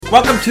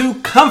Welcome to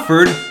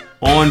Comfort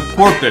on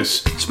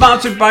Porpoise,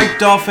 sponsored by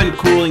Dolphin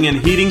Cooling and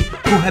Heating,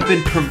 who have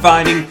been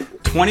providing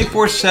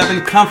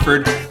 24/7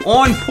 comfort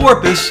on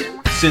Porpoise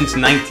since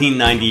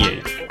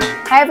 1998.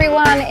 Hi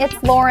everyone,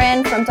 it's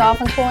Lauren from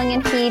Dolphin Cooling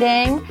and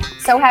Heating.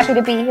 So happy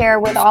to be here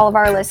with all of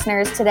our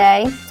listeners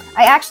today.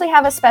 I actually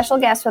have a special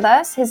guest with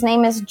us. His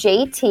name is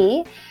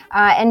JT,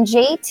 and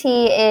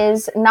JT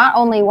is not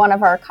only one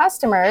of our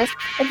customers,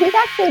 but he's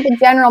actually the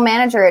general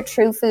manager at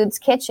True Foods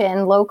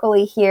Kitchen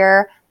locally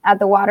here at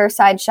the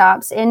Waterside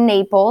Shops in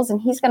Naples, and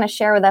he's going to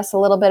share with us a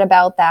little bit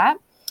about that.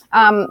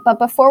 But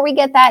before we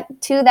get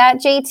to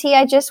that, JT,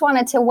 I just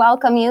wanted to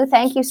welcome you.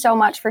 Thank you so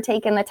much for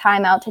taking the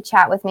time out to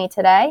chat with me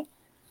today.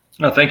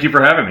 No, thank you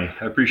for having me.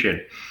 I appreciate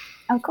it.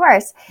 Of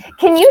course.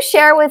 Can you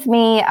share with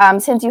me,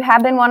 since you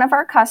have been one of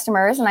our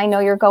customers, and I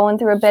know you're going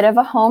through a bit of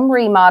a home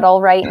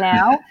remodel right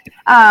now,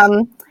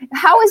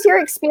 how was your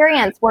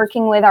experience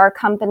working with our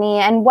company,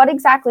 and what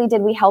exactly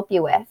did we help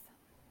you with?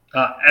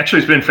 Actually,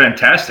 it's been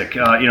fantastic.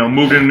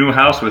 Moved in a new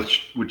house,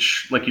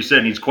 which, like you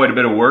said, needs quite a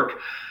bit of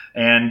work.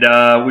 And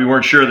we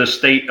weren't sure of the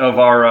state of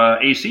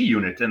our AC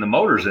unit and the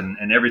motors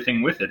and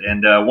everything with it.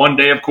 And one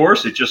day, of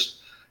course, it just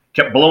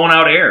kept blowing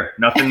out air.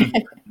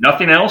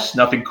 Nothing else,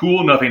 nothing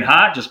cool, nothing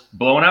hot, just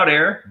blowing out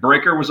air.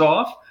 Breaker was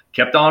off,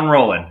 kept on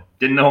rolling.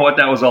 Didn't know what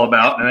that was all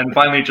about. And then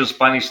finally, it just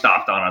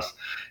stopped on us.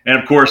 And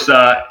of course,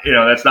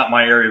 that's not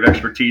my area of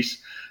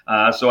expertise.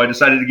 So I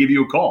decided to give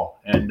you a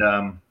call. And,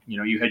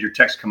 you had your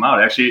text come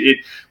out. Actually, it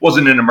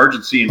wasn't an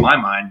emergency in my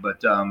mind,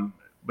 but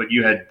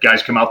you had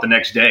guys come out the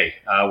next day,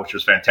 which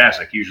was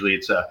fantastic. Usually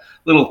it's a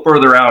little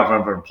further out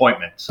of an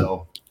appointment.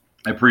 So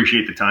I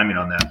appreciate the timing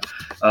on that.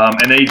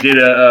 And they did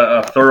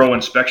a thorough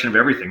inspection of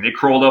everything. They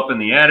crawled up in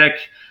the attic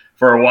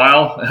for a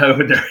while,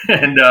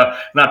 and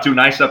not too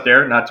nice up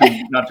there, not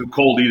too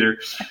cold either.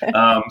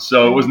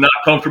 So it was not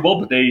comfortable,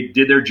 but they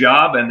did their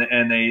job,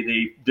 and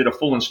they did a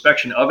full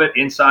inspection of it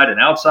inside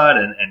and outside,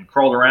 and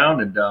crawled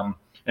around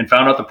and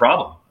found out the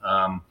problem.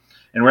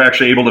 And we're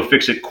actually able to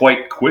fix it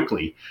quite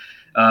quickly.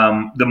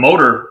 The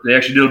motor, they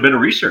actually did a bit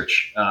of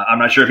research. I'm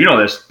not sure if you know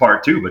this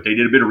part too, but they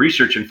did a bit of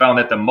research and found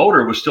that the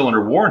motor was still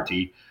under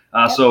warranty.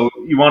 So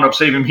you wound up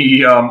saving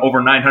me over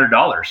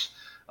 $900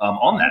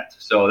 on that.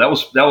 So that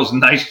was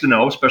nice to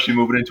know, especially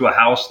moving into a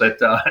house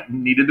that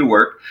needed to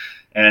work.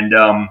 And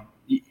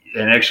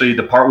actually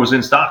the part was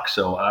in stock.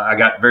 So I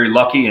got very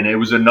lucky, and it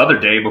was another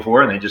day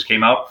before, and they just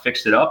came out,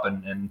 fixed it up,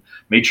 and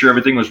made sure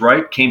everything was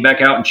right. Came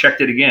back out and checked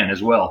it again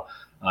as well,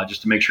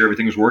 just to make sure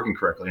everything was working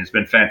correctly. And it's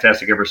been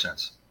fantastic ever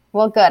since.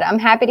 Well, good. I'm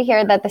happy to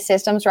hear that the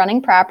system's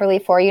running properly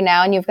for you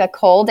now, and you've got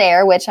cold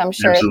air, which I'm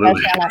sure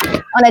especially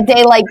on a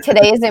day like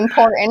today is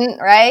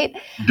important, right?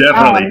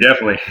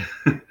 Definitely.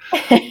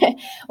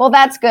 Well,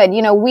 that's good.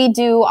 We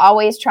do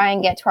always try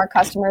and get to our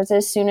customers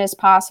as soon as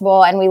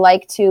possible, and we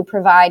like to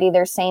provide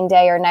either same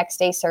day or next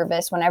day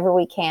service whenever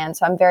we can.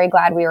 So I'm very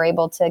glad we were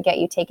able to get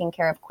you taken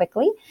care of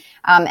quickly.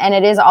 And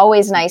it is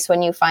always nice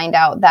when you find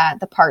out that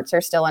the parts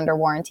are still under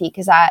warranty,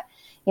 because that,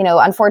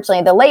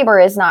 unfortunately, the labor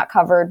is not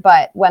covered,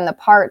 but when the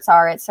parts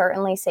are, it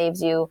certainly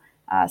saves you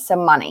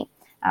some money.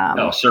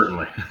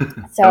 Certainly.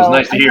 So, that was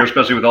nice to hear,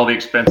 especially with all the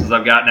expenses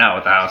I've got now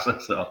with the house.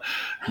 So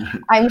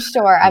I'm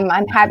sure.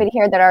 I'm happy to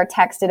hear that our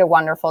techs did a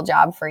wonderful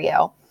job for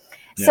you.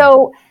 Yeah.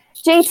 So,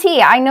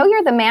 JT, I know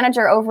you're the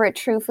manager over at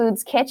True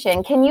Foods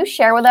Kitchen. Can you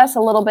share with us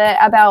a little bit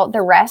about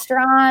the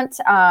restaurant?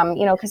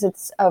 Because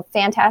it's a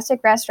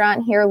fantastic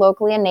restaurant here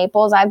locally in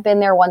Naples. I've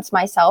been there once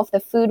myself. The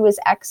food was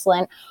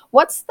excellent.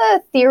 What's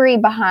the theory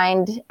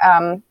behind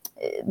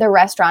the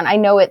restaurant? I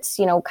know it's,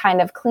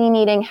 kind of clean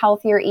eating,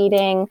 healthier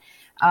eating.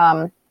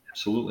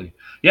 Absolutely.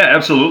 Yeah,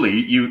 absolutely.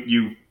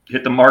 You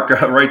hit the mark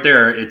right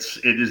there. It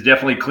is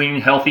definitely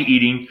clean, healthy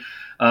eating.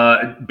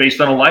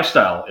 Based on a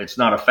lifestyle. It's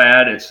not a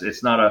fad.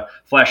 It's not a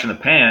flash in the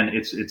pan.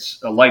 It's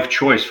a life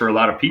choice for a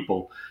lot of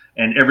people.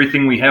 And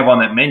everything we have on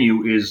that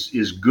menu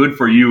is good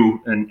for you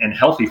and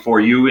healthy for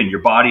you and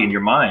your body and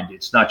your mind.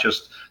 It's not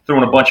just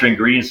throwing a bunch of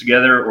ingredients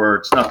together, or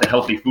it's not the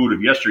healthy food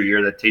of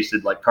yesteryear that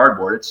tasted like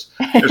cardboard.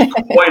 There's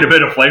quite a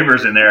bit of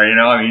flavors in there.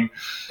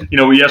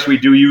 Yes, we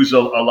do use a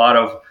lot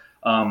of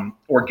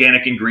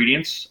organic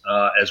ingredients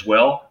as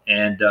well,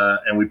 and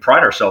we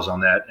pride ourselves on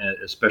that,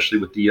 especially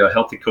with the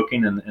healthy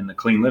cooking and the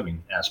clean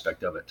living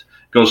aspect of it.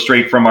 Goes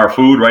straight from our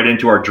food right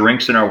into our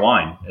drinks and our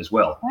wine as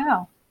well.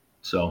 Wow!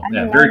 So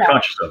very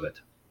conscious of it.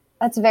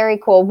 That's very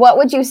cool. What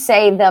would you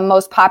say the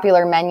most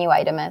popular menu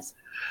item is?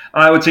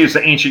 I would say it's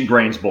the Ancient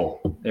Grains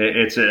Bowl.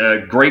 It's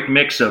a great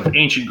mix of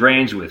ancient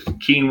grains with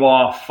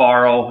quinoa,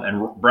 farro,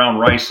 and brown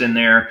rice in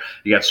there.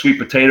 You got sweet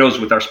potatoes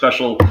with our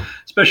special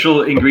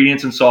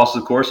ingredients and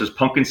sauces, of course. There's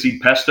pumpkin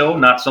seed pesto,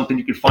 not something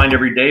you can find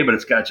every day, but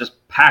it's got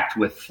just packed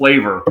with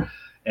flavor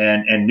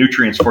and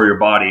nutrients for your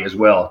body as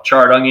well.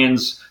 Charred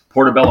onions,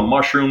 portobello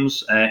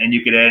mushrooms, and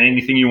you could add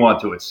anything you want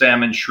to it.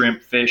 Salmon,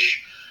 shrimp,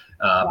 fish,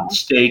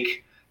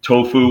 steak,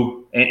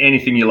 tofu,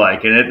 anything you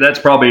like. And that's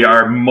probably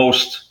our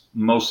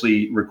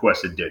mostly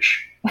requested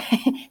dish.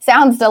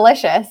 Sounds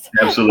delicious.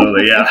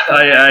 Absolutely, yeah.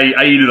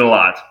 I eat it a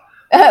lot.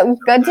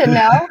 Good to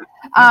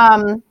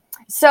know.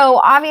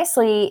 So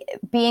obviously,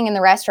 being in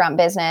the restaurant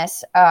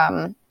business,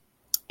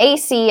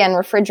 AC and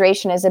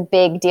refrigeration is a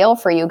big deal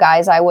for you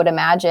guys, I would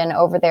imagine,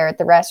 over there at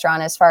the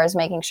restaurant, as far as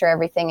making sure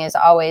everything is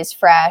always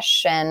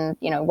fresh and,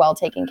 well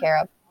taken care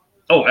of.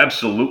 Oh,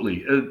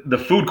 absolutely. The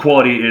food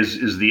quality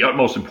is the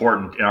utmost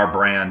important in our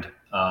brand.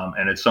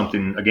 And it's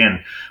something,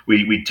 again,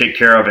 we take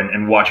care of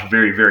and watch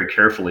very, very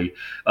carefully.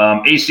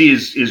 AC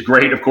is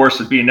great, of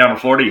course, as being down in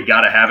Florida, you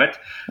got to have it.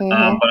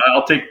 Mm-hmm. But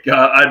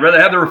I'd rather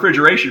have the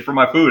refrigeration for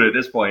my food at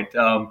this point.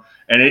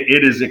 And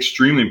it is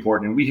extremely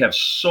important. We have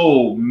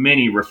so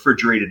many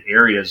refrigerated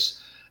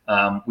areas.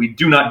 We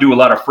do not do a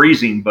lot of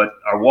freezing, but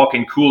our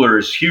walk-in cooler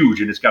is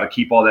huge, and it's got to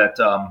keep all that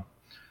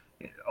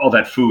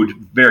food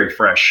very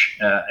fresh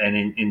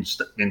and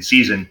in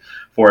season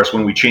for us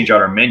when we change out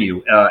our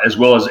menu, as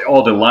well as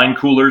all the line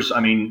coolers. I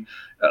mean,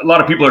 a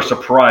lot of people are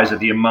surprised at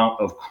the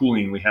amount of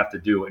cooling we have to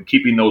do, and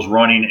keeping those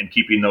running and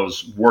keeping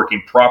those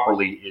working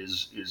properly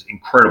is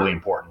incredibly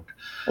important.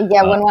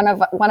 Yeah, when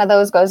one of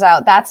those goes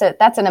out, that's an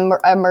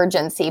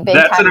emergency.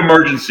 That's an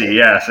emergency.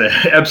 Yes,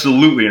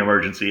 absolutely an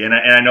emergency. And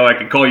I know I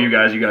can call you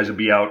guys. You guys will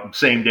be out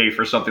same day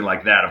for something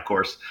like that, of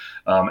course,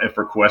 if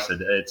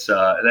requested. It's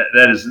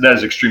that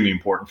is extremely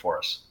important for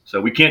us. So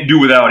we can't do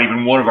without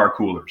even one of our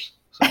coolers.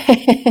 So.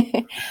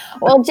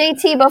 Well,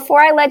 JT,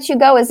 before I let you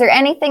go, is there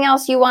anything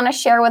else you want to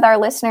share with our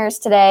listeners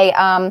today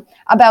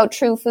about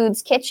True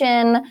Foods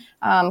Kitchen,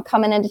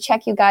 coming in to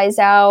check you guys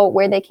out,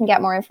 where they can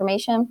get more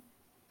information?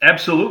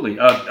 Absolutely.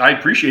 I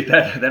appreciate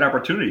that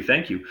opportunity.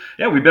 Thank you.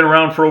 Yeah, we've been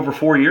around for over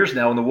 4 years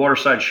now in the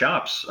Waterside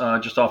Shops,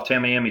 just off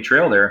Tamiami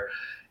Trail there.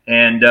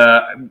 And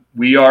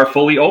we are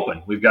fully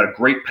open. We've got a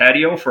great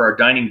patio for our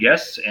dining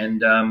guests,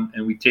 and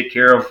we take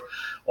care of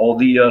all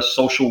the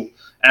social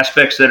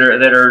aspects that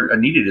are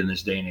needed in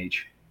this day and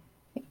age.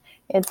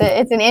 It's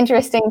an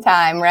interesting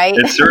time, right?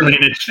 It's certainly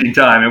an interesting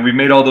time, and we've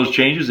made all those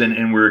changes,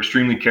 and we're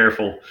extremely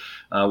careful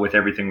with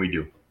everything we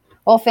do.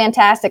 Well,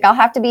 fantastic. I'll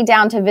have to be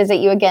down to visit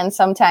you again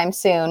sometime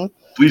soon.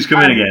 Please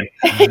come in again.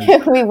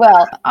 We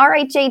will. All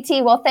right,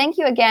 JT. Well, thank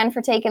you again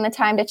for taking the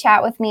time to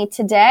chat with me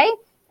today.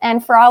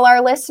 And for all our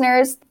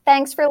listeners,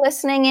 thanks for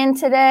listening in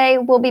today.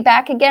 We'll be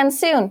back again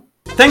soon.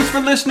 Thanks for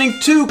listening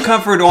to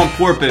Comfort on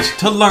Porpoise.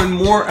 To learn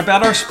more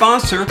about our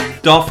sponsor,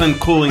 Dolphin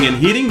Cooling and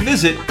Heating,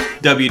 visit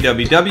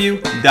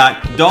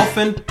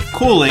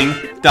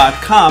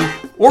www.dolphincooling.com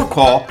or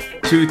call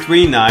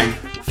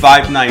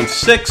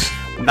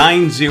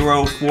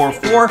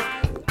 239-596-9044.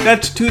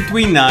 That's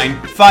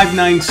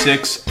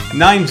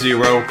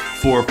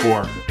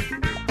 239-596-9044.